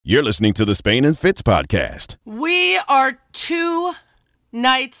You're listening to the Spain and Fitz podcast. We are 2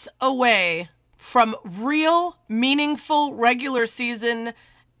 nights away from real, meaningful regular season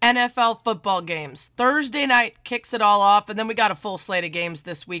NFL football games. Thursday night kicks it all off, and then we got a full slate of games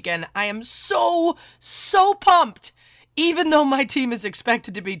this weekend. I am so pumped, even though my team is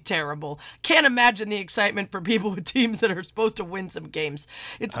expected to be terrible. Can't imagine the excitement for people with teams that are supposed to win some games.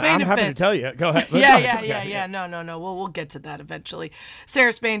 It's Spain and Fitz. I'm happy to tell you. Go ahead. Yeah. No. We'll get to that eventually.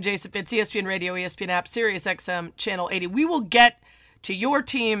 Sarah Spain, Jason Fitz, ESPN Radio, ESPN App, Sirius XM, Channel 80. We will get to your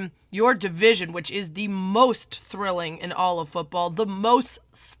team, your division, which is the most thrilling in all of football, the most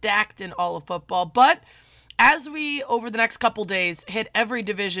stacked in all of football. But as we, over the next couple days, hit every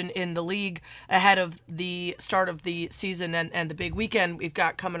division in the league ahead of the start of the season and the big weekend we've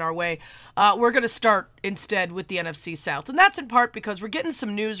got coming our way, we're going to start instead with the NFC South. And that's in part because we're getting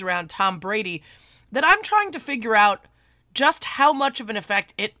some news around Tom Brady that I'm trying to figure out just how much of an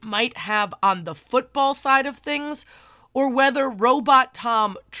effect it might have on the football side of things, or whether Robot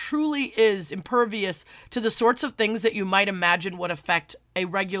Tom truly is impervious to the sorts of things that you might imagine would affect a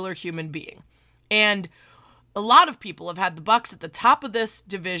regular human being. And a lot of people have had the Bucs at the top of this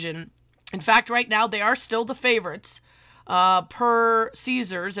division. In fact, right now they are still the favorites per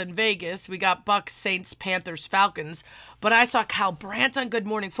Caesars and Vegas. We got Bucs, Saints, Panthers, Falcons. But I saw Kyle Brandt on Good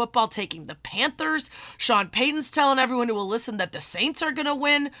Morning Football taking the Panthers. Sean Payton's telling everyone who will listen that the Saints are going to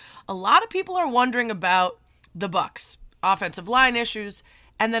win. A lot of people are wondering about the Bucs. Offensive line issues,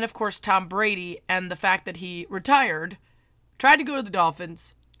 and then, of course, Tom Brady and the fact that he retired, tried to go to the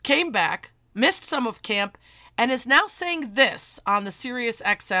Dolphins, came back, missed some of camp, and is now saying this on the Sirius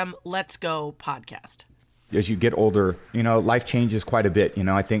XM Let's Go podcast. As you get older, life changes quite a bit.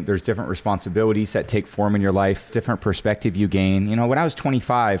 I think there's different responsibilities that take form in your life, different perspective you gain. When I was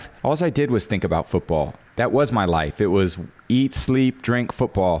 25, all I did was think about football. That was my life. It was eat, sleep, drink,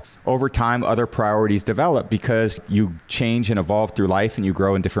 football. Over time, other priorities develop because you change and evolve through life and you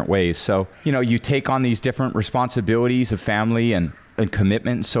grow in different ways. So, you take on these different responsibilities of family and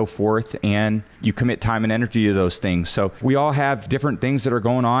commitment and so forth, and you commit time and energy to those things. So we all have different things that are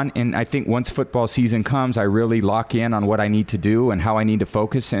going on, and I think once football season comes, I really lock in on what I need to do and how I need to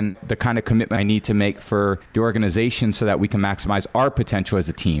focus and the kind of commitment I need to make for the organization so that we can maximize our potential as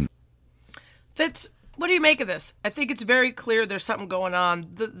a team. Fitz, what do you make of this? I think it's very clear there's something going on.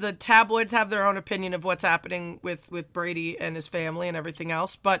 The tabloids have their own opinion of what's happening with Brady and his family and everything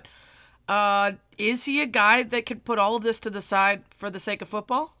else, but is he a guy that could put all of this to the side for the sake of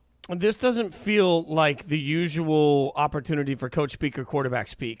football? This doesn't feel like the usual opportunity for coach speak or quarterback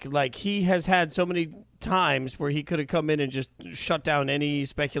speak. Like, he has had so many times where he could have come in and just shut down any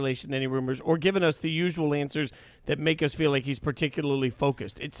speculation, any rumors, or given us the usual answers that make us feel like he's particularly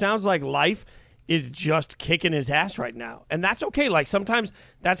focused. It sounds like life is just kicking his ass right now. And that's okay. Like, sometimes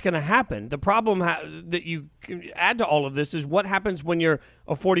that's going to happen. The problem that you can add to all of this is what happens when you're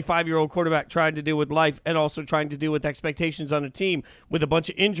a 45-year-old quarterback trying to deal with life and also trying to deal with expectations on a team with a bunch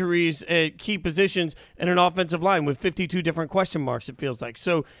of injuries at key positions and an offensive line with 52 different question marks, it feels like.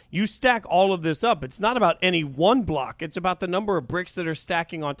 So you stack all of this up. It's not about any one block. It's about the number of bricks that are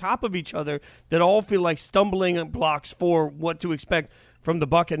stacking on top of each other that all feel like stumbling blocks for what to expect from the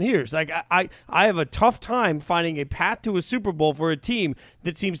Buccaneers. Like, I have a tough time finding a path to a Super Bowl for a team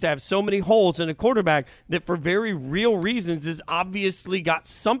that seems to have so many holes in a quarterback that for very real reasons has obviously got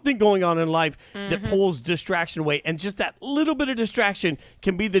something going on in life that pulls distraction away. And just that little bit of distraction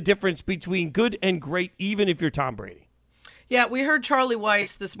can be the difference between good and great, even if you're Tom Brady. Yeah, we heard Charlie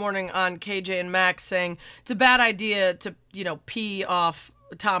Weiss this morning on KJ and Max saying it's a bad idea to, pee off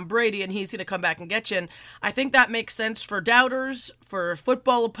Tom Brady and he's going to come back and get you. And I think that makes sense for doubters, for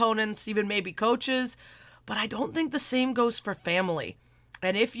football opponents, even maybe coaches. But I don't think the same goes for family.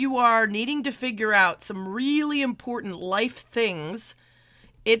 And if you are needing to figure out some really important life things,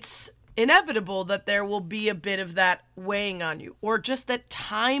 it's inevitable that there will be a bit of that weighing on you, or just that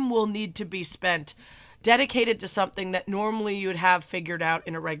time will need to be spent dedicated to something that normally you would have figured out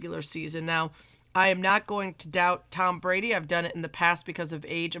in a regular season. Now, I am not going to doubt Tom Brady. I've done it in the past because of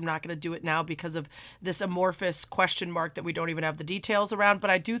age. I'm not going to do it now because of this amorphous question mark that we don't even have the details around. But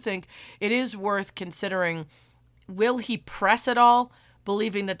I do think it is worth considering, will he press at all,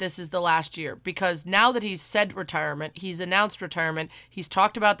 believing that this is the last year? Because now that he's said retirement, he's announced retirement, he's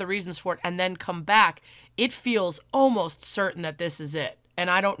talked about the reasons for it, and then come back, it feels almost certain that this is it. And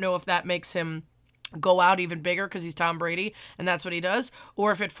I don't know if that makes him go out even bigger because he's Tom Brady and that's what he does,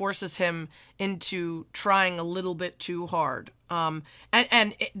 or if it forces him into trying a little bit too hard.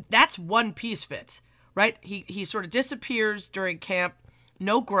 That's one piece, Fitz, right? He sort of disappears during camp,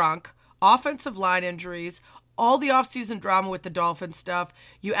 no Gronk, offensive line injuries, all the offseason drama with the Dolphins stuff.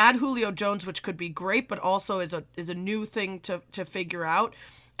 You add Julio Jones, which could be great, but also is a new thing to figure out.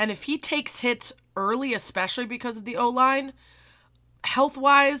 And if he takes hits early, especially because of the O-line,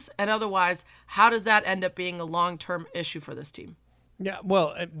 health-wise and otherwise, how does that end up being a long-term issue for this team? Yeah,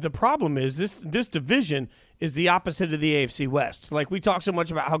 well, the problem is this division is the opposite of the AFC West. Like, we talk so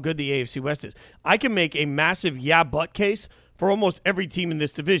much about how good the AFC West is. I can make a massive but case for almost every team in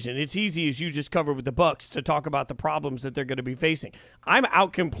this division. It's easy, as you just covered with the Bucs, to talk about the problems that they're going to be facing. I'm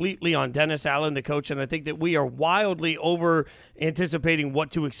out completely on Dennis Allen, the coach, and I think that we are wildly over anticipating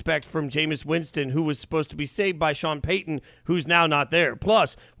what to expect from Jameis Winston, who was supposed to be saved by Sean Payton, who's now not there.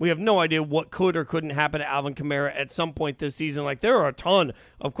 Plus, we have no idea what could or couldn't happen to Alvin Kamara at some point this season. Like, there are a ton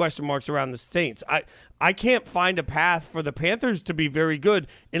of question marks around the Saints. I can't find a path for the Panthers to be very good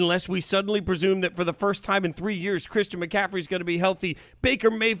unless we suddenly presume that for the first time in 3 years, Christian McCaffrey is going to be healthy.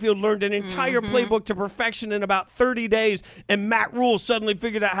 Baker Mayfield learned an entire playbook to perfection in about 30 days, and Matt Rule suddenly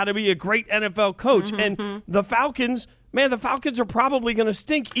figured out how to be a great NFL coach. And the Falcons, the Falcons are probably going to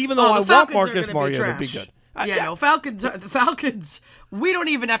stink, even though I want Marcus Mariota to be good. The Falcons, we don't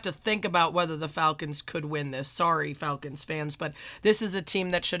even have to think about whether the Falcons could win this. Sorry, Falcons fans, but this is a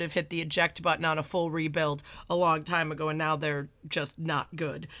team that should have hit the eject button on a full rebuild a long time ago, and now they're just not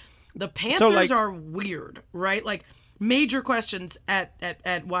good. The Panthers are weird, right? Like, major questions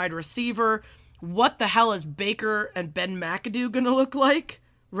at wide receiver. What the hell is Baker and Ben McAdoo going to look like,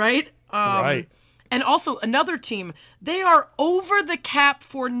 right? Right. And also, another team, they are over the cap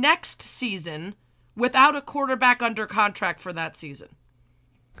for next season without a quarterback under contract for that season.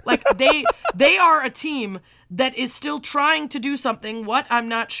 Like, they are a team that is still trying to do something, I'm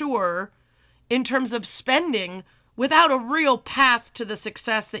not sure, in terms of spending without a real path to the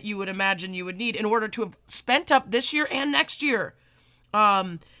success that you would imagine you would need in order to have spent up this year and next year.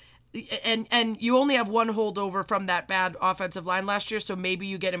 And you only have one holdover from that bad offensive line last year, so maybe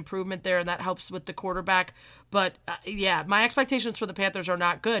you get improvement there, and that helps with the quarterback. But, my expectations for the Panthers are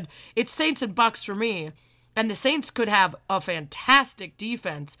not good. It's Saints and Bucs for me, and the Saints could have a fantastic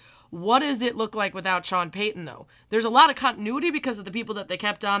defense. What does it look like without Sean Payton, though? There's a lot of continuity because of the people that they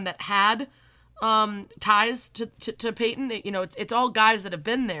kept on that had ties to Payton. It's all guys that have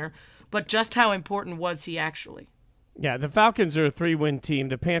been there, but just how important was he actually? Yeah, the Falcons are a 3-win team.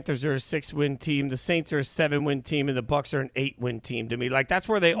 The Panthers are a 6-win team. The Saints are a 7-win team, and the Bucs are an 8-win team. To me, like, that's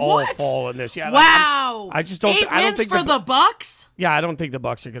where they all fall in this. Yeah, wow. I just don't. 8 I don't wins think for the Bucs. Yeah, I don't think the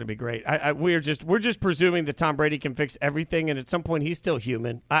Bucs are going to be great. We're just presuming that Tom Brady can fix everything, and at some point he's still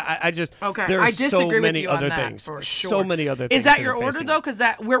human. I just okay. There are I disagree so with many you other on that, things. for sure. So many other things. Is that your order though? Because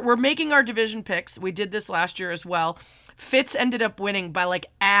that we're making our division picks. We did this last year as well. Fitz ended up winning by like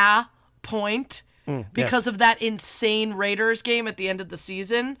a point. Because of that insane Raiders game at the end of the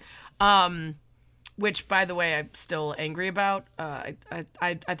season, which, by the way, I'm still angry about. I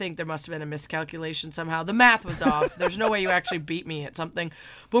think there must have been a miscalculation somehow. The math was off. There's no way you actually beat me at something.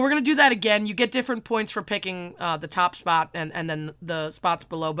 But we're going to do that again. You get different points for picking the top spot and then the spots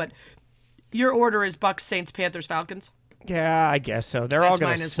below. But your order is Bucs, Saints, Panthers, Falcons? Yeah, I guess so. They're all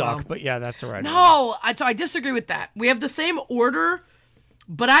going to suck, well. but yeah, that's all right. No, so I disagree with that. We have the same order,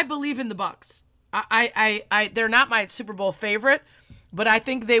 but I believe in the Bucs. They're not my Super Bowl favorite, but I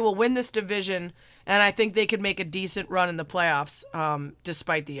think they will win this division, and I think they could make a decent run in the playoffs,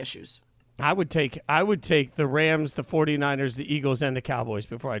 despite the issues. I would take the Rams, the 49ers, the Eagles, and the Cowboys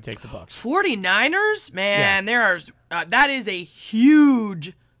before I take the Bucs. 49ers? Man, that is a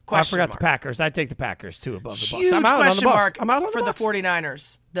huge question mark. The Packers. I'd take the Packers, too, above the Bucs. Huge I'm out question on the Bucs. mark I'm out on for the the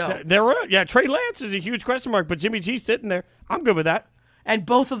 49ers, though. Trey Lance is a huge question mark, but Jimmy G's sitting there. I'm good with that. And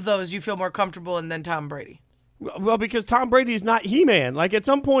both of those you feel more comfortable in than Tom Brady. Well, because Tom Brady's not He-Man. Like, at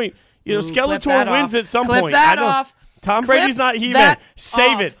some point, Skeletor wins at some point. That off. Tom Brady's not He-Man.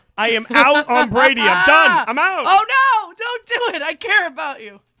 Save it. I am out on Brady. I'm done. I'm out. Oh, no. Don't do it. I care about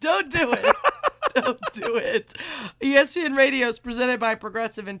you. Don't do it. Don't do it. ESPN Radio is presented by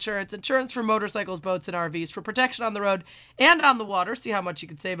Progressive Insurance. Insurance for motorcycles, boats, and RVs for protection on the road and on the water. See how much you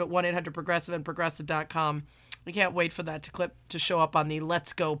can save at 1-800-PROGRESSIVE and Progressive.com. I can't wait for that clip to show up on the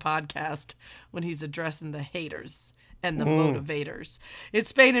Let's Go podcast when he's addressing the haters and the motivators. It's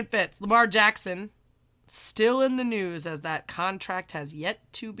Spain and Fitz. Lamar Jackson still in the news as that contract has yet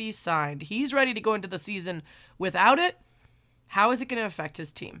to be signed. He's ready to go into the season without it. How is it going to affect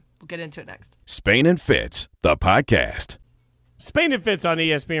his team? We'll get into it next. Spain and Fitz, the podcast. Spain and Fitz on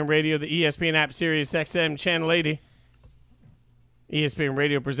ESPN Radio, the ESPN app, Sirius XM, Channel 80. ESPN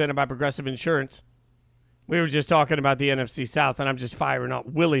Radio presented by Progressive Insurance. We were just talking about the NFC South, and I'm just firing up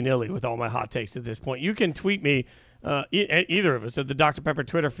willy-nilly with all my hot takes at this point. You can tweet me, either of us, at the Dr. Pepper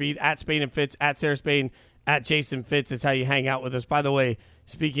Twitter feed, at Spain and Fitz, at Sarah Spain, at Jason Fitz is how you hang out with us. By the way,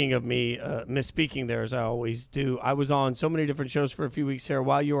 speaking of me misspeaking there, as I always do, I was on so many different shows for a few weeks here.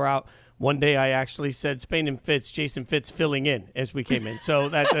 While you were out, one day I actually said Spain and Fitz, Jason Fitz filling in as we came in. So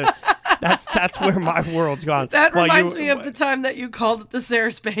that's where my world's gone. That reminds me of the time that you called it the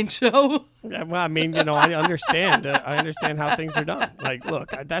Sarah Spain show. Well, I mean, I understand. I understand how things are done. Like, look,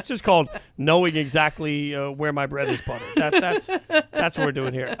 that's just called knowing exactly where my bread is buttered. That's what we're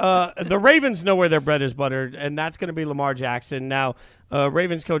doing here. The Ravens know where their bread is buttered, and that's going to be Lamar Jackson. Now,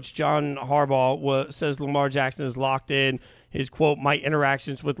 Ravens coach John Harbaugh says Lamar Jackson is locked in. His quote, "My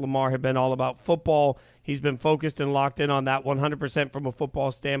interactions with Lamar have been all about football. He's been focused and locked in on that 100% from a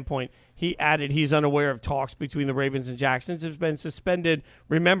football standpoint." He added he's unaware of talks between the Ravens and Jacksons. Have been suspended.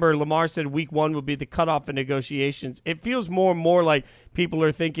 Remember, Lamar said week 1 would be the cutoff in negotiations. It feels more and more like people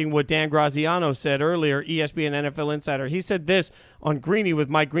are thinking what Dan Graziano said earlier, ESPN NFL Insider. He said this on Greeny with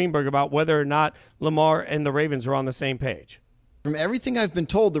Mike Greenberg about whether or not Lamar and the Ravens are on the same page. From everything I've been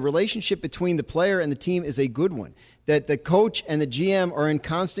told, the relationship between the player and the team is a good one. That the coach and the GM are in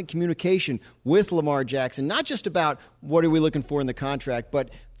constant communication with Lamar Jackson, not just about what are we looking for in the contract, but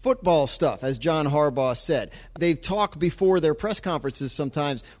football stuff, as John Harbaugh said. They've talked before their press conferences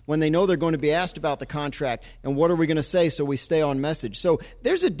sometimes when they know they're going to be asked about the contract and what are we going to say so we stay on message. So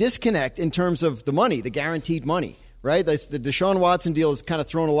there's a disconnect in terms of the money, the guaranteed money. Right? The Deshaun Watson deal has kind of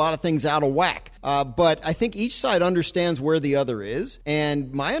thrown a lot of things out of whack. But I think each side understands where the other is.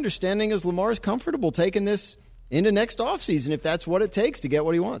 And my understanding is Lamar is comfortable taking this into next offseason if that's what it takes to get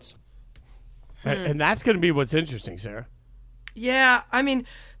what he wants. And that's going to be what's interesting, Sarah. Yeah, I mean,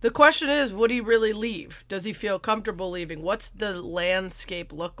 the question is, would he really leave? Does he feel comfortable leaving? What's the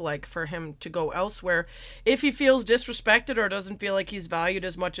landscape look like for him to go elsewhere if he feels disrespected or doesn't feel like he's valued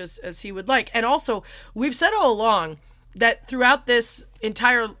as much as he would like? And also, we've said all along that throughout this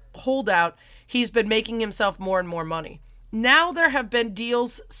entire holdout, he's been making himself more and more money. Now there have been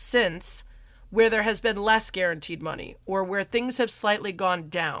deals since where there has been less guaranteed money or where things have slightly gone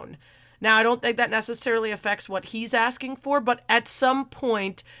down. Now, I don't think that necessarily affects what he's asking for, but at some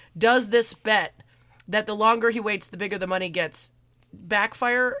point, does this bet that the longer he waits, the bigger the money gets,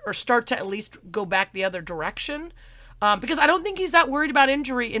 backfire or start to at least go back the other direction? Because I don't think he's that worried about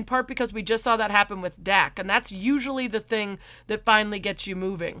injury, in part because we just saw that happen with Dak, and that's usually the thing that finally gets you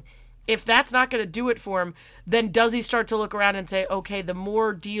moving. If that's not going to do it for him, then does he start to look around and say, okay, the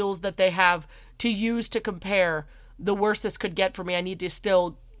more deals that they have to use to compare, the worse this could get for me. I need to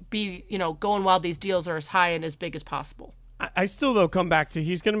still be, going while these deals are as high and as big as possible. I still, though, come back to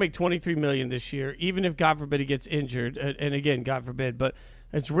he's going to make $23 million this year, even if, God forbid, he gets injured. And again, God forbid, but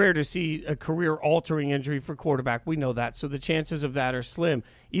it's rare to see a career-altering injury for quarterback. We know that. So the chances of that are slim.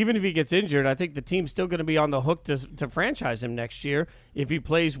 Even if he gets injured, I think the team's still going to be on the hook to franchise him next year if he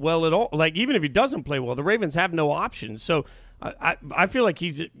plays well at all. Like, even if he doesn't play well, the Ravens have no options. So I feel like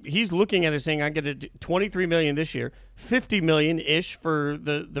he's looking at it saying, I get $23 million this year, $50 million-ish for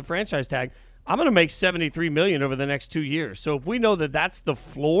the franchise tag. I'm going to make $73 million over the next 2 years. So if we know that that's the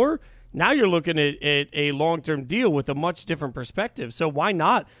floor, now you're looking at a long-term deal with a much different perspective. So why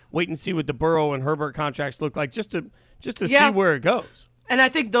not wait and see what the Burrow and Herbert contracts look like just to see where it goes? And I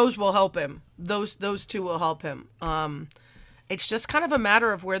think those will help him. Those two will help him. It's just kind of a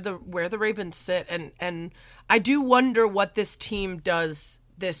matter of where the Ravens sit, and I do wonder what this team does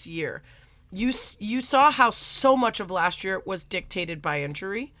this year. You saw how so much of last year was dictated by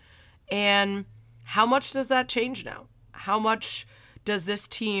injury, and how much does that change now? How much does this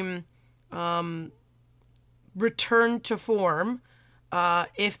team return to form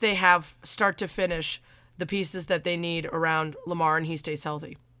if they have start to finish the pieces that they need around Lamar and he stays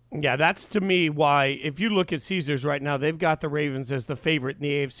healthy? Yeah, that's to me why, if you look at Caesars right now, they've got the Ravens as the favorite in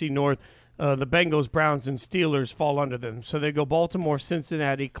the AFC North. The Bengals, Browns, and Steelers fall under them. So they go Baltimore,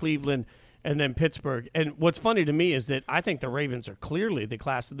 Cincinnati, Cleveland, and then Pittsburgh. And what's funny to me is that I think the Ravens are clearly the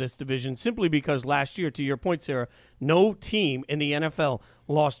class of this division simply because last year, to your point, Sarah, no team in the NFL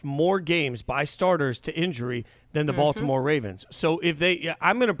lost more games by starters to injury than the Baltimore Ravens. So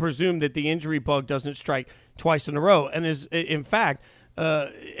I'm going to presume that the injury bug doesn't strike twice in a row. And in fact,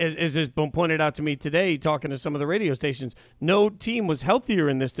 as has been pointed out to me today, talking to some of the radio stations, no team was healthier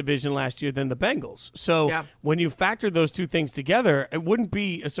in this division last year than the Bengals. So when you factor those two things together, it wouldn't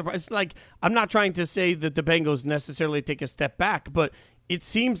be a surprise. It's like, I'm not trying to say that the Bengals necessarily take a step back, but it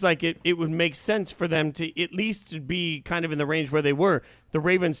seems like it would make sense for them to at least be kind of in the range where they were. The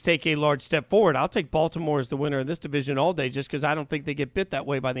Ravens take a large step forward. I'll take Baltimore as the winner of this division all day just because I don't think they get bit that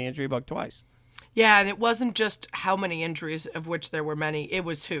way by the injury bug twice. Yeah, and it wasn't just how many injuries, of which there were many. It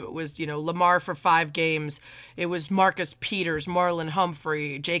was who? It was, Lamar for 5 games. It was Marcus Peters, Marlon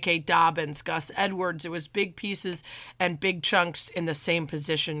Humphrey, J.K. Dobbins, Gus Edwards. It was big pieces and big chunks in the same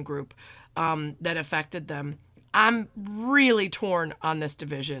position group that affected them. I'm really torn on this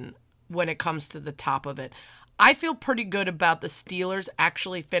division when it comes to the top of it. I feel pretty good about the Steelers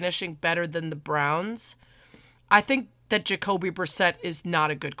actually finishing better than the Browns. I think that Jacoby Brissett is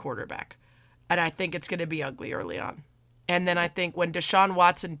not a good quarterback. And I think it's going to be ugly early on. And then I think when Deshaun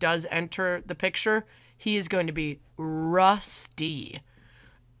Watson does enter the picture, he is going to be rusty.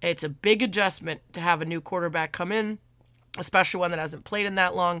 It's a big adjustment to have a new quarterback come in, especially one that hasn't played in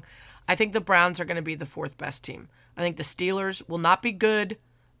that long. I think the Browns are going to be the 4th best team. I think the Steelers will not be good,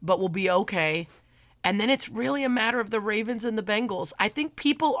 but will be okay. And then it's really a matter of the Ravens and the Bengals. I think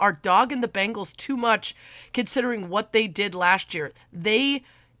people are dogging the Bengals too much considering what they did last year. They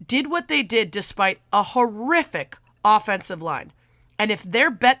did what they did despite a horrific offensive line. And if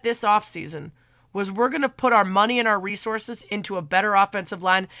their bet this offseason was we're going to put our money and our resources into a better offensive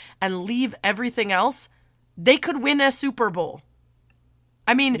line and leave everything else, they could win a Super Bowl.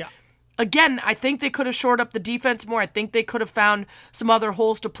 I mean, Again, I think they could have shored up the defense more. I think they could have found some other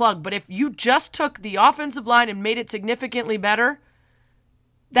holes to plug. But if you just took the offensive line and made it significantly better,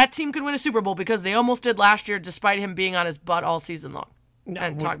 that team could win a Super Bowl because they almost did last year despite him being on his butt all season long. No,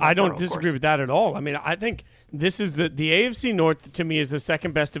 I don't disagree with that at all. I mean, I think this is the AFC North, to me, is the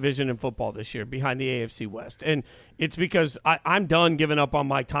second best division in football this year behind the AFC West. And it's because I'm done giving up on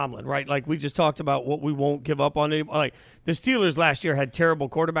Mike Tomlin, right? Like we just talked about what we won't give up on anymore. Like the Steelers last year had terrible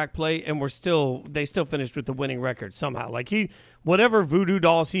quarterback play, and they still finished with the winning record somehow. Like whatever voodoo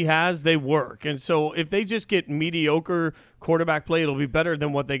dolls he has, they work. And so if they just get mediocre quarterback play, it'll be better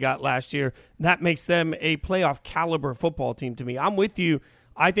than what they got last year. That makes them a playoff caliber football team to me. I'm with you.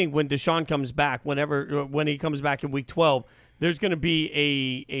 I think when Deshaun comes back, when he comes back in week 12, there's going to be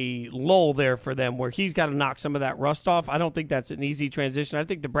a lull there for them where he's got to knock some of that rust off. I don't think that's an easy transition. I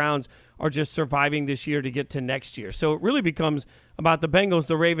think the Browns are just surviving this year to get to next year. So it really becomes about the Bengals,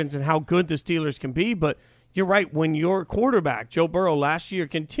 the Ravens, and how good the Steelers can be. But you're right. When your quarterback, Joe Burrow, last year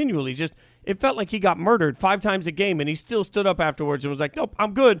continually it felt like he got murdered 5 times a game, and he still stood up afterwards and was like, nope,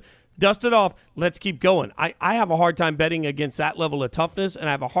 I'm good. Dust it off. Let's keep going. I have a hard time betting against that level of toughness, and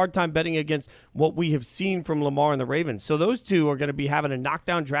I have a hard time betting against what we have seen from Lamar and the Ravens. So those two are going to be having a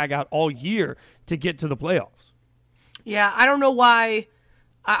knockdown, drag out all year to get to the playoffs. Yeah, I don't know why.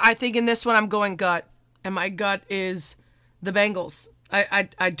 I think in this one I'm going gut, and my gut is the Bengals.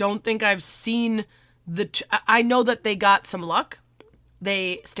 I don't think I've seen I know that they got some luck.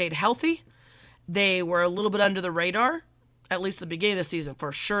 They stayed healthy. They were a little bit under the radar. At least at the beginning of the season,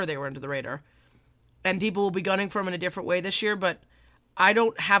 for sure they were under the radar. And people will be gunning for them in a different way this year, but I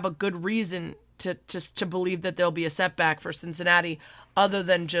don't have a good reason to believe that there'll be a setback for Cincinnati other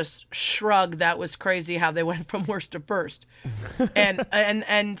than just shrug. That was crazy how they went from worst to first.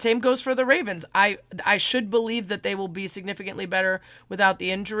 and same goes for the Ravens. I should believe that they will be significantly better without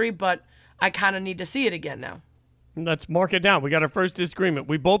the injury, but I kind of need to see it again now. Let's mark it down. We got our first disagreement.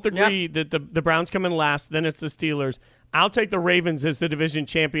 We both agree that the Browns come in last, then it's the Steelers. I'll take the Ravens as the division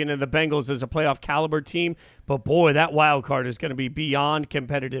champion and the Bengals as a playoff caliber team. But, boy, that wild card is going to be beyond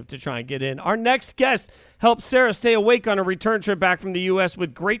competitive to try and get in. Our next guest helps Sarah stay awake on a return trip back from the U.S.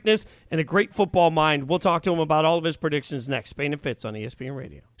 with greatness and a great football mind. We'll talk to him about all of his predictions next. Spain and Fitz on ESPN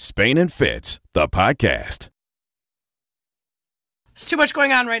Radio. Spain and Fitz, the podcast. There's too much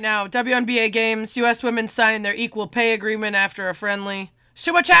going on right now. WNBA games, U.S. women signing their equal pay agreement after a friendly. There's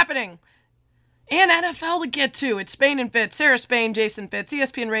too much happening. And NFL to get to. It's Spain and Fitz. Sarah Spain, Jason Fitz,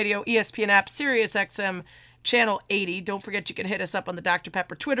 ESPN Radio, ESPN app, Sirius XM, Channel 80. Don't forget you can hit us up on the Dr.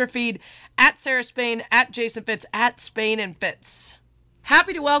 Pepper Twitter feed, at Sarah Spain, at Jason Fitz, at Spain and Fitz.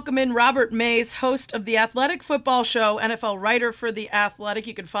 Happy to welcome in Robert Mays, host of The Athletic Football Show, NFL writer for The Athletic.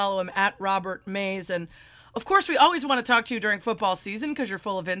 You can follow him at Robert Mays. And, of course, we always want to talk to you during football season because you're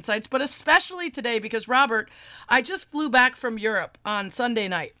full of insights, but especially today because, Robert, I just flew back from Europe on Sunday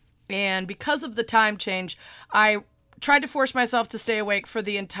night. And because of the time change, I tried to force myself to stay awake for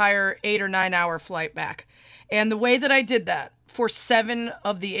the entire 8 or 9 hour flight back. And the way that I did that for 7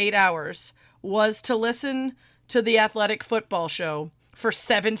 of the 8 hours was to listen to the Athletic Football Show for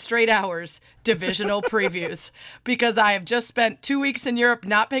 7 straight hours, divisional previews, because I have just spent 2 weeks in Europe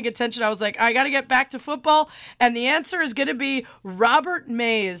not paying attention. I was like, I got to get back to football. And the answer is going to be Robert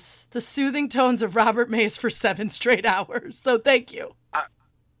Mays, the soothing tones of Robert Mays for 7 straight hours. So thank you.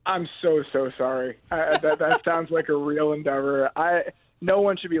 I'm so sorry. That sounds like a real endeavor. no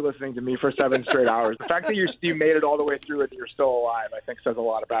one should be listening to me for 7 straight hours. The fact that you made it all the way through and you're still alive, I think says a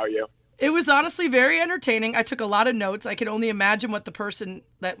lot about you. It was honestly very entertaining. I took a lot of notes. I can only imagine what the person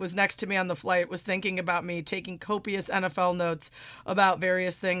that was next to me on the flight was thinking about me, taking copious NFL notes about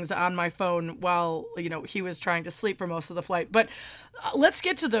various things on my phone while, he was trying to sleep for most of the flight. But let's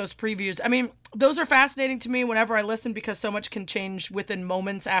get to those previews. I mean, those are fascinating to me whenever I listen because so much can change within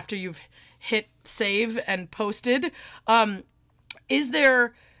moments after you've hit save and posted. Is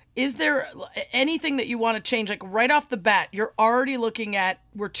there anything that you want to change? Like right off the bat, you're already looking at,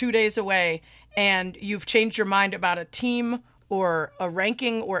 we're 2 days away, and you've changed your mind about a team or a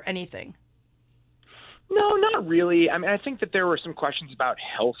ranking or anything? No, not really. I mean, I think that there were some questions about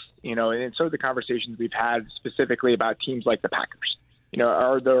health, and so the conversations we've had specifically about teams like the Packers.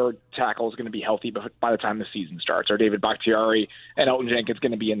 Are their tackles going to be healthy by the time the season starts? Are David Bakhtiari and Elton Jenkins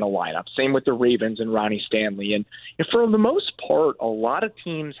going to be in the lineup? Same with the Ravens and Ronnie Stanley. And for the most part, a lot of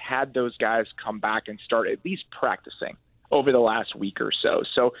teams had those guys come back and start at least practicing over the last week or so.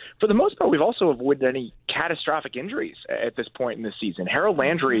 So for the most part, we've also avoided any catastrophic injuries at this point in the season. Harold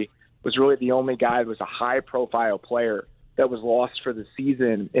Landry was really the only guy that was a high-profile player that was lost for the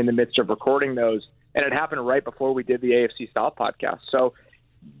season in the midst of recording those. And it happened right before we did the AFC South podcast. So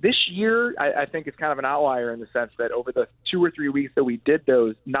this year, I think it's kind of an outlier in the sense that over the 2 or 3 weeks that we did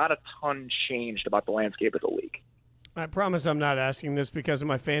those, not a ton changed about the landscape of the league. I promise I'm not asking this because of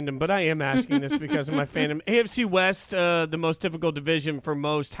my fandom, but I am asking this because of my fandom. AFC West, the most difficult division for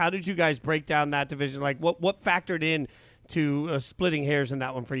most. How did you guys break down that division? Like, what factored in to splitting hairs in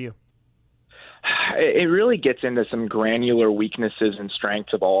that one for you? It really gets into some granular weaknesses and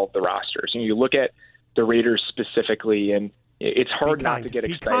strengths of all of the rosters. And you look at the Raiders specifically, and it's hard not to get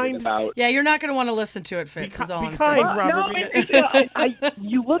excited about. Yeah, you're not going to want to listen to it, Fitz, is all I'm saying.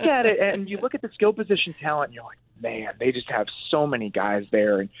 You look at it, and you look at the skill position talent, and you're like, man, they just have so many guys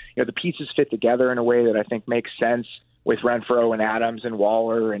there. And, the pieces fit together in a way that I think makes sense with Renfro and Adams and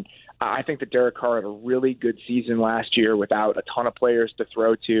Waller. And I think that Derek Carr had a really good season last year without a ton of players to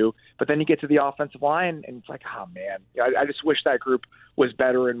throw to. But then you get to the offensive line, and it's like, oh, man, I just wish that group was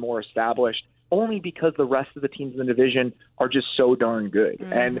better and more established, only because the rest of the teams in the division are just so darn good.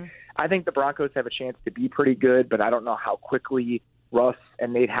 Mm-hmm. And I think the Broncos have a chance to be pretty good, but I don't know how quickly Russ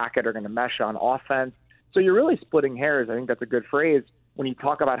and Nate Hackett are going to mesh on offense. So you're really splitting hairs. I think that's a good phrase when you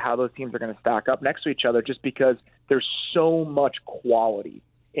talk about how those teams are going to stack up next to each other, just because there's so much quality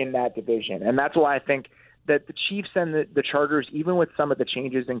in that division. And that's why I think that the Chiefs and the Chargers, even with some of the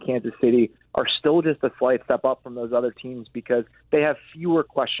changes in Kansas City, are still just a slight step up from those other teams because they have fewer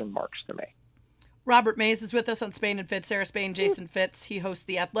question marks to me. Robert Mays is with us on Spain and Fitz. Sarah Spain, Jason Fitz. He hosts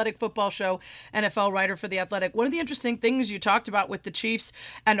the Athletic Football Show, NFL writer for The Athletic. One of the interesting things you talked about with the Chiefs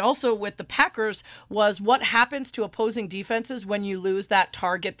and also with the Packers was what happens to opposing defenses when you lose that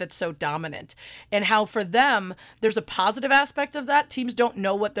target that's so dominant, and how for them, there's a positive aspect of that. Teams don't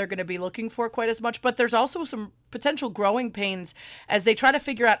know what they're going to be looking for quite as much, but there's also some potential growing pains as they try to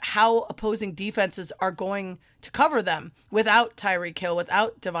figure out how opposing defenses are going to cover them without Tyreek Hill,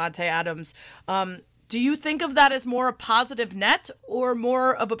 without Davante Adams. Do you think of that as more a positive net or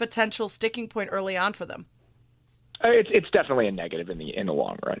more of a potential sticking point early on for them? It's definitely a negative in the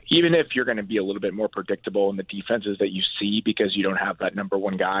long run. Even if you're going to be a little bit more predictable in the defenses that you see because you don't have that number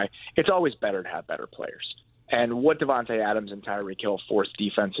one guy, it's always better to have better players. And what Davante Adams and Tyreek Hill force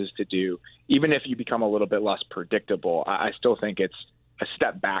defenses to do, even if you become a little bit less predictable, I still think it's a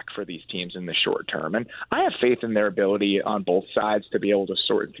step back for these teams in the short term. And I have faith in their ability on both sides to be able to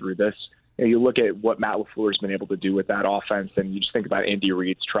sort through this. You look at what Matt LaFleur's been able to do with that offense, and you just think about Andy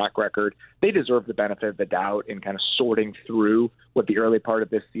Reid's track record. They deserve the benefit of the doubt in kind of sorting through what the early part of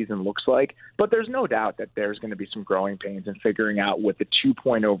this season looks like. But there's no doubt that there's going to be some growing pains in figuring out what the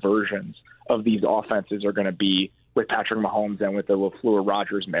 2.0 versions of these offenses are going to be with Patrick Mahomes and with the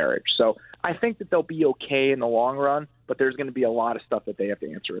LaFleur-Rodgers marriage. So I think that they'll be okay in the long run, but there's going to be a lot of stuff that they have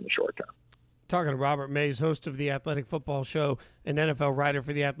to answer in the short term. Talking to Robert Mays, host of the Athletic Football Show, an NFL writer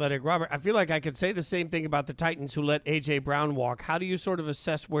for The Athletic. Robert, I feel like I could say the same thing about the Titans who let A.J. Brown walk. How do you sort of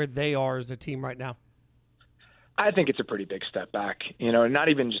assess where they are as a team right now? I think it's a pretty big step back. Not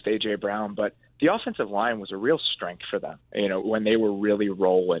even just A.J. Brown, but the offensive line was a real strength for them, when they were really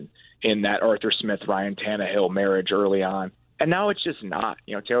rolling in that Arthur Smith, Ryan Tannehill marriage early on. And now it's just not.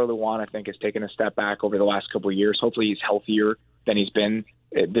 Taylor Lewan, I think, has taken a step back over the last couple of years. Hopefully he's healthier than he's been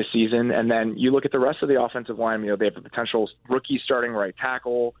this season. And then you look at the rest of the offensive line, they have a potential rookie starting right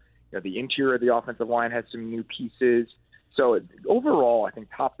tackle. The interior of the offensive line has some new pieces. So overall, I think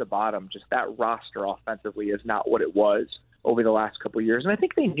top to bottom, just that roster offensively is not what it was over the last couple of years. And I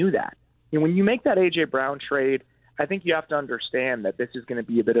think they knew that. When you make that A.J. Brown trade, I think you have to understand that this is going to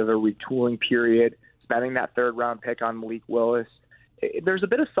be a bit of a retooling period, spending that third-round pick on Malik Willis. There's a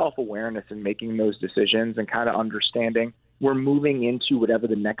bit of self-awareness in making those decisions and kind of understanding we're moving into whatever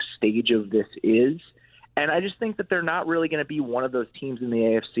the next stage of this is. And I just think that they're not really going to be one of those teams in the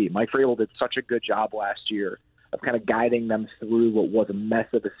AFC. Mike Vrabel did such a good job last year of kind of guiding them through what was a mess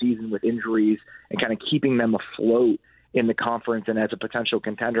of a season with injuries and kind of keeping them afloat in the conference and as a potential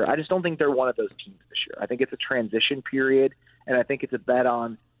contender. I just don't think they're one of those teams this year. I think it's a transition period, and I think it's a bet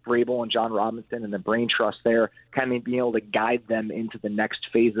on Vrabel and John Robinson and the brain trust there, kind of being able to guide them into the next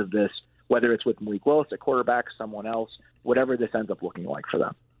phase of this, whether it's with Malik Willis at quarterback, someone else, whatever this ends up looking like for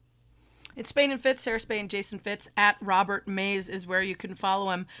them. It's Spain and Fitz, Sarah Spain, Jason Fitz, at Robert Mays is where you can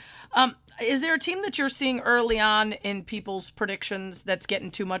follow him. Is there a team that you're seeing early on in people's predictions that's getting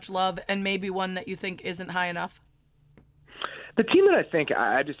too much love, and maybe one that you think isn't high enough? The team that I think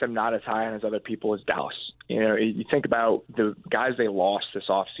I just am not as high on as other people is Dallas. You think about the guys they lost this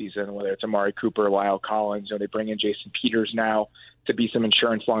offseason, whether it's Amari Cooper, Lyle Collins, they bring in Jason Peters now to be some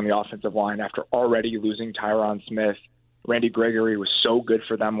insurance along the offensive line after already losing Tyron Smith. Randy Gregory was so good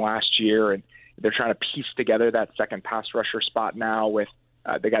for them last year, and they're trying to piece together that second pass rusher spot now with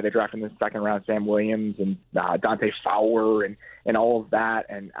the guy they drafted in the second round, Sam Williams, and Dante Fowler, and all of that.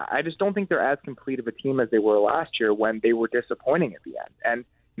 And I just don't think they're as complete of a team as they were last year when they were disappointing at the end. And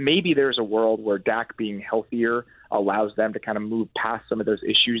maybe there's a world where Dak being healthier allows them to kind of move past some of those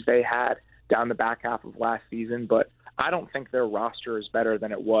issues they had down the back half of last season. But I don't think their roster is better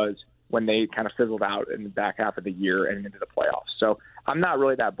than it was when they kind of fizzled out in the back half of the year and into the playoffs. So I'm not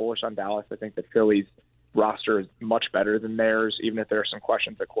really that bullish on Dallas. I think that Philly's roster is much better than theirs, even if there are some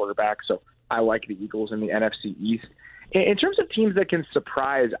questions at quarterback. So I like the Eagles in the NFC East. In terms of teams that can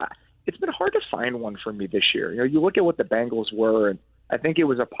surprise, it's been hard to find one for me this year. You look at what the Bengals were, and I think it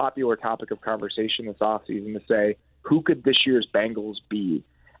was a popular topic of conversation this offseason to say, who could this year's Bengals be?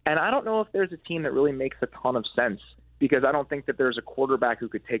 And I don't know if there's a team that really makes a ton of sense, because I don't think that there's a quarterback who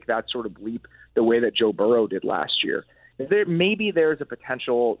could take that sort of leap the way that Joe Burrow did last year. Maybe there's a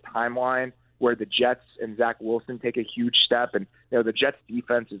potential timeline where the Jets and Zach Wilson take a huge step, and the Jets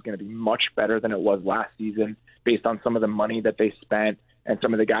defense is going to be much better than it was last season based on some of the money that they spent and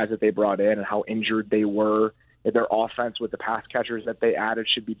some of the guys that they brought in and how injured they were. Their offense with the pass catchers that they added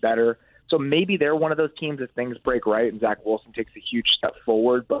should be better. So maybe they're one of those teams if things break right and Zach Wilson takes a huge step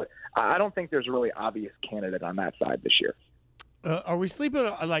forward, but I don't think there's a really obvious candidate on that side this year. Are we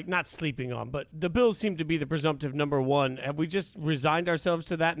not sleeping on, but the Bills seem to be the presumptive number one. Have we just resigned ourselves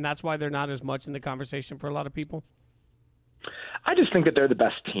to that, and that's why they're not as much in the conversation for a lot of people? I just think that they're the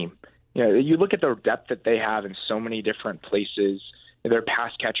best team. You look at the depth that they have in so many different places. They're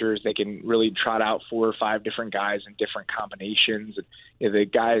pass catchers. They can really trot out 4 or 5 different guys in different combinations. The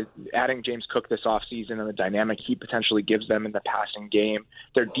guy adding James Cook this offseason and the dynamic he potentially gives them in the passing game.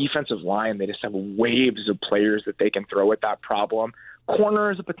 Their defensive line, they just have waves of players that they can throw at that problem.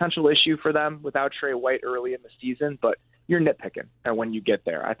 Corner is a potential issue for them without Trey White early in the season, but you're nitpicking when you get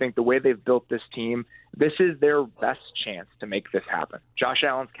there. I think the way they've built this team, this is their best chance to make this happen. Josh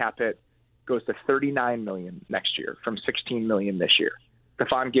Allen's cap hit goes to $39 million next year from $16 million this year.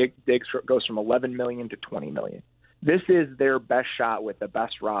 Stephon Diggs goes from $11 million to $20 million. This is their best shot with the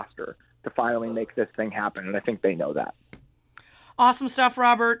best roster to finally make this thing happen, and I think they know that. Awesome stuff,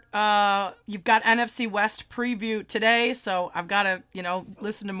 Robert. You've got NFC West preview today, so I've got to,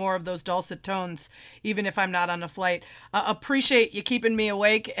 listen to more of those dulcet tones, even if I'm not on a flight. Appreciate you keeping me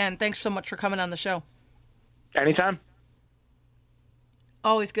awake, and thanks so much for coming on the show. Anytime.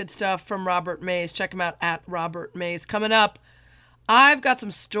 Always good stuff from Robert Mays. Check him out at Robert Mays. Coming up, I've got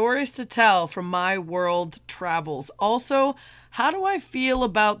some stories to tell from my world travels. Also, how do I feel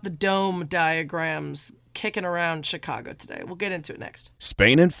about the dome diagrams kicking around Chicago today? We'll get into it next.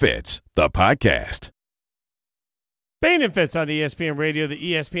 Spain and Fitz, the podcast. Spain and Fitz on ESPN Radio,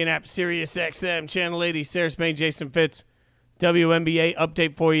 the ESPN app, Sirius XM, Channel 80, Sarah Spain, Jason Fitz, WNBA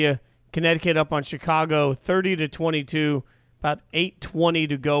update for you. Connecticut up on Chicago, 30-22. About 8:20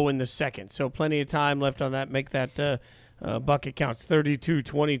 to go in the second. So plenty of time left on that. Make that bucket counts.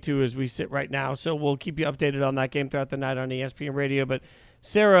 32-22 as we sit right now. So we'll keep you updated on that game throughout the night on ESPN Radio. But,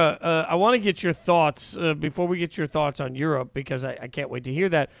 Sarah, I want to get your thoughts before we get your thoughts on Europe, because I can't wait to hear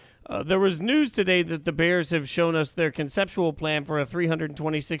that. There was news today that the Bears have shown us their conceptual plan for a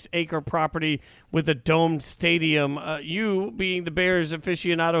 326-acre property with a domed stadium. You, being the Bears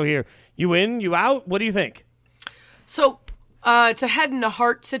aficionado here, you in, you out? What do you think? So it's a head and a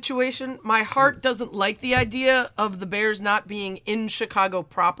heart situation. My heart doesn't like the idea of the Bears not being in Chicago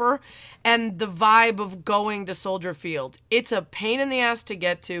proper and the vibe of going to Soldier Field. It's a pain in the ass to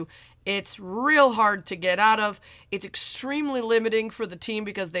get to. It's real hard to get out of. It's extremely limiting for the team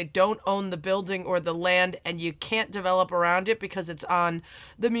because they don't own the building or the land, and you can't develop around it because it's on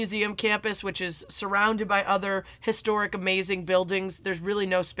the museum campus, which is surrounded by other historic, amazing buildings. There's really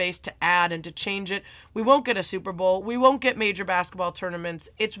no space to add and to change it. We won't get a Super Bowl. We won't get major basketball tournaments.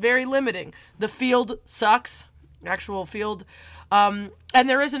 It's very limiting. The field sucks, actual field. And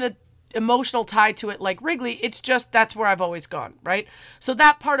there isn't a emotional tie to it like Wrigley. It's just that's where I've always gone, right? So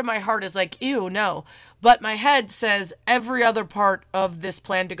that part of my heart is like, ew, no. But my head says every other part of this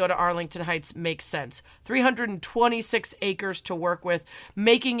plan to go to Arlington Heights makes sense. 326 acres to work with,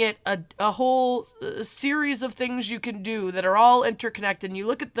 making it a whole series of things you can do that are all interconnected. And you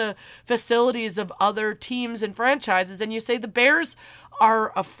look at the facilities of other teams and franchises and you say the Bears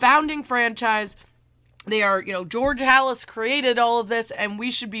are a founding franchise. They are, George Halas created all of this, and we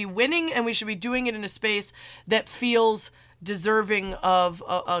should be winning, and we should be doing it in a space that feels deserving of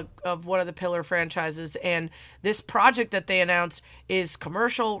one of the pillar franchises. And this project that they announced is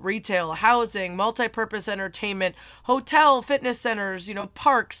commercial, retail, housing, multi-purpose entertainment, hotel, fitness centers,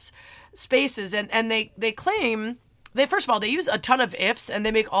 parks, spaces, and they claim. First of all, they use a ton of ifs, and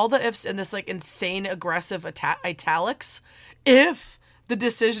they make all the ifs in this like insane aggressive italics. If the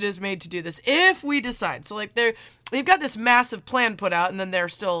decision is made to do this, if we decide. So like they've got this massive plan put out, and then they're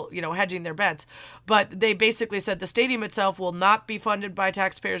still, hedging their bets. But they basically said the stadium itself will not be funded by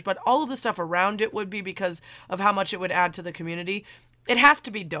taxpayers, but all of the stuff around it would be because of how much it would add to the community. It has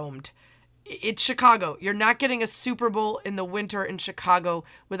to be domed. It's Chicago. You're not getting a Super Bowl in the winter in Chicago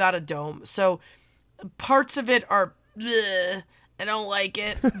without a dome. So parts of it are, bleh, I don't like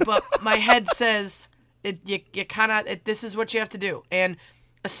it, but my head says this is what you have to do. And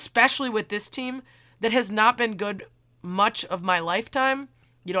especially with this team that has not been good much of my lifetime.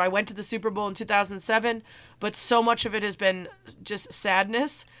 I went to the Super Bowl in 2007, but so much of it has been just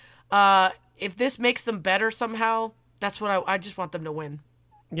sadness. If this makes them better somehow, that's what I just want them to win.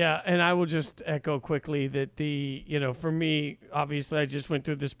 Yeah, and I will just echo quickly that for me, obviously I just went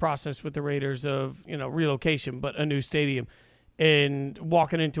through this process with the Raiders of, relocation, but a new stadium. And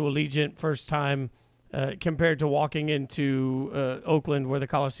walking into Allegiant first time, compared to walking into Oakland where the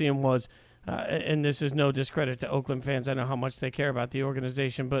Coliseum was. And this is no discredit to Oakland fans. I know how much they care about the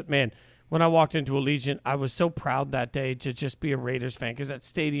organization. But, man, when I walked into Allegiant, I was so proud that day to just be a Raiders fan because that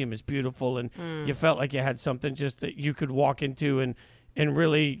stadium is beautiful. And you felt like you had something just that you could walk into and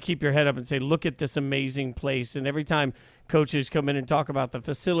really keep your head up and say, look at this amazing place. And every time coaches come in and talk about the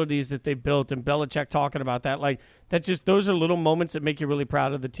facilities that they built and Belichick talking about that, those are little moments that make you really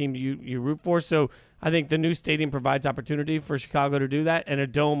proud of the team you root for. So I think the new stadium provides opportunity for Chicago to do that, and a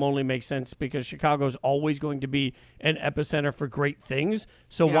dome only makes sense because Chicago is always going to be an epicenter for great things.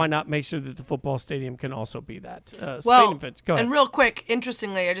 So why not make sure that the football stadium can also be that? Go ahead. And real quick,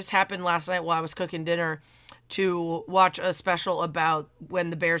 interestingly, it just happened last night while I was cooking dinner to watch a special about when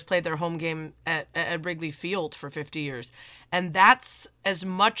the Bears played their home game at Wrigley Field for 50 years. And that's as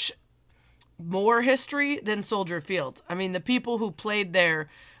much more history than Soldier Field. I mean, the people who played there,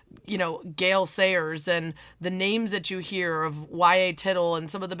 Gale Sayers and the names that you hear of Y.A. Tittle and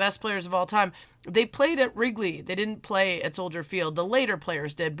some of the best players of all time, they played at Wrigley. They didn't play at Soldier Field. The later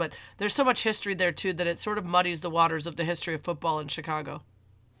players did, but there's so much history there, too, that it sort of muddies the waters of the history of football in Chicago.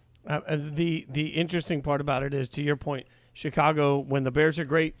 The interesting part about it is, to your point, Chicago, when the Bears are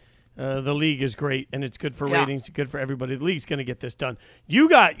great, the league is great, and it's good for ratings, good for everybody. The league's going to get this done. You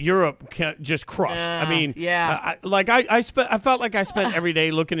got Europe just crushed. I mean, I felt like I spent every day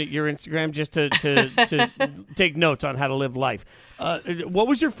looking at your Instagram just to take notes on how to live life. What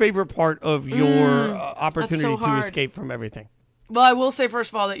was your favorite part of your opportunity to escape from everything? Well, I will say, first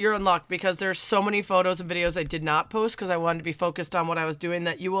of all, that you're in luck because there's so many photos and videos I did not post because I wanted to be focused on what I was doing,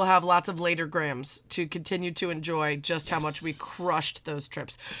 that you will have lots of later grams to continue to enjoy just how much we crushed those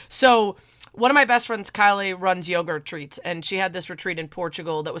trips. So one of my best friends, Kylie, runs yoga retreats, and she had this retreat in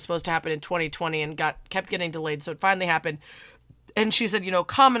Portugal that was supposed to happen in 2020 and kept getting delayed, so it finally happened. And she said,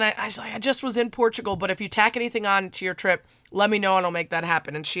 come. And I just was in Portugal, but if you tack anything on to your trip, let me know and I'll make that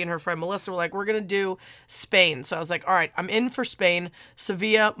happen. And she and her friend Melissa were like, we're going to do Spain. So I was like, all right, I'm in for Spain,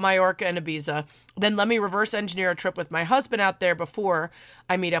 Sevilla, Mallorca, and Ibiza. Then let me reverse engineer a trip with my husband out there before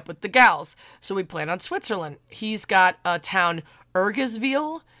I meet up with the gals. So we plan on Switzerland. He's got a town,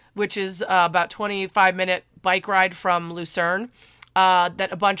 Ergeswil, which is about 25-minute bike ride from Lucerne, that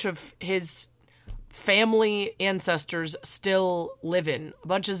a bunch of his family ancestors still live in. A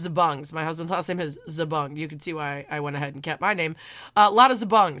bunch of Zabungs. My husband's last name is Zabung. You can see why I went ahead and kept my name. A lot of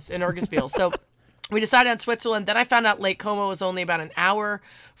Zabungs in Ergeswil. So we decided on Switzerland. Then I found out Lake Como was only about an hour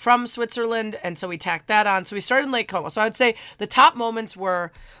from Switzerland, and so we tacked that on. So we started in Lake Como. So I would say the top moments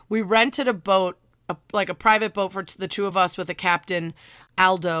were we rented a boat, like a private boat for the two of us with a captain,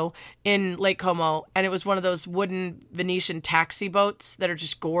 Aldo, in Lake Como, and it was one of those wooden Venetian taxi boats that are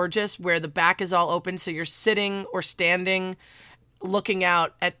just gorgeous, where the back is all open, so you're sitting or standing looking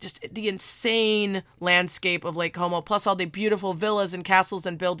out at just the insane landscape of Lake Como, plus all the beautiful villas and castles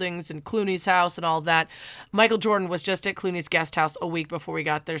and buildings and Clooney's house and all that. Michael Jordan was just at Clooney's guest house a week before we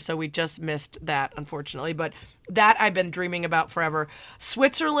got there, so we just missed that, unfortunately. But that I've been dreaming about forever.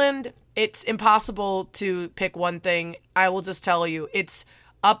 Switzerland, it's impossible to pick one thing. I will just tell you, it's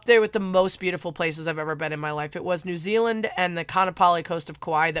up there with the most beautiful places I've ever been in my life. It was New Zealand and the Kaanapali coast of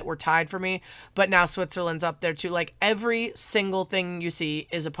Kauai that were tied for me, but now Switzerland's up there too. Like, every single thing you see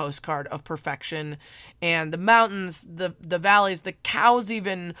is a postcard of perfection, and the mountains, the valleys, the cows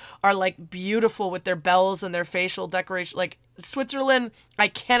even are like beautiful with their bells and their facial decoration. Like, Switzerland, I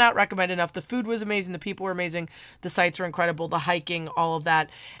cannot recommend enough. The food was amazing. The people were amazing. The sights were incredible. The hiking, all of that.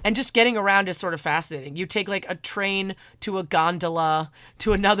 And just getting around is sort of fascinating. You take like a train to a gondola,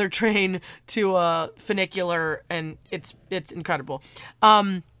 to another train to a funicular, and it's incredible.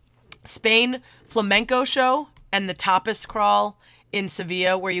 Spain, flamenco show and the tapas crawl in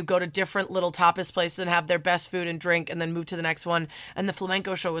Sevilla, where you go to different little tapas places and have their best food and drink and then move to the next one. And the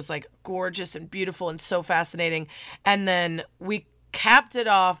flamenco show was like gorgeous and beautiful and so fascinating. And then we capped it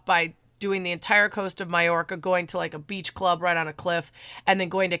off by doing the entire coast of Mallorca, going to like a beach club right on a cliff, and then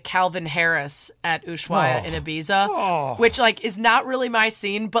going to Calvin Harris at Ushuaia in Ibiza, which like is not really my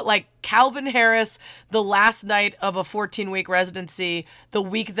scene, but like Calvin Harris, the last night of a 14-week residency, the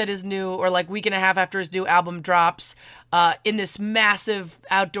week that his new, or like week and a half after his new album drops, in this massive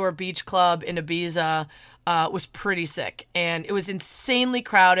outdoor beach club in Ibiza, was pretty sick. And it was insanely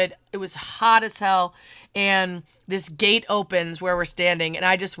crowded. It was hot as hell. And this gate opens where we're standing, and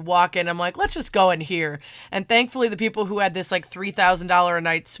I just walk in. I'm like, let's just go in here. And thankfully, the people who had this like $3,000 a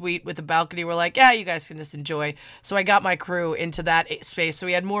night suite with a balcony were like, yeah, you guys can just enjoy. So I got my crew into that space. So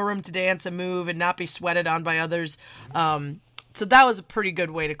we had more room to dance and move and not be sweated on by others. So that was a pretty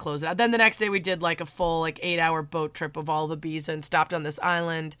good way to close it out. Then the next day we did like a full like 8-hour boat trip of all of Ibiza and stopped on this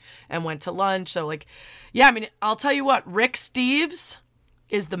island and went to lunch. So like, yeah, I mean, I'll tell you what, Rick Steves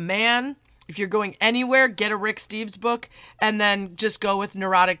is the man. If you're going anywhere, get a Rick Steves book and then just go with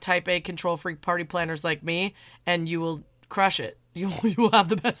neurotic type A control freak party planners like me, and you will crush it. You will have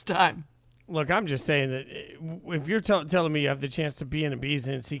the best time. Look, I'm just saying that if you're telling me you have the chance to be in Ibiza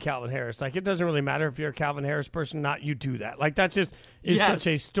and see Calvin Harris, like, it doesn't really matter if you're a Calvin Harris person or not, you do that. Like, that's just is such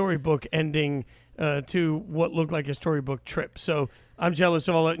a storybook ending to what looked like a storybook trip. So I'm jealous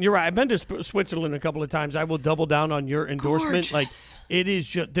of all that. And you're right. I've been to Switzerland a couple of times. I will double down on your endorsement. Gorgeous. Like, it is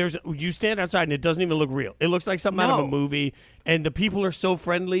just, you stand outside and it doesn't even look real. It looks like something out of a movie, and the people are so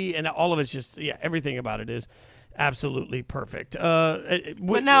friendly, and all of it's just, everything about it is absolutely perfect.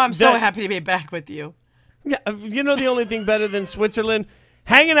 But now I'm so happy to be back with you. Yeah, you know the only thing better than Switzerland?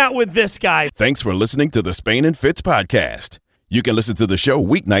 Hanging out with this guy. Thanks for listening to the Spain and Fitz podcast. You can listen to the show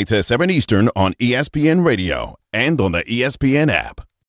weeknights at 7 Eastern on ESPN Radio and on the ESPN app.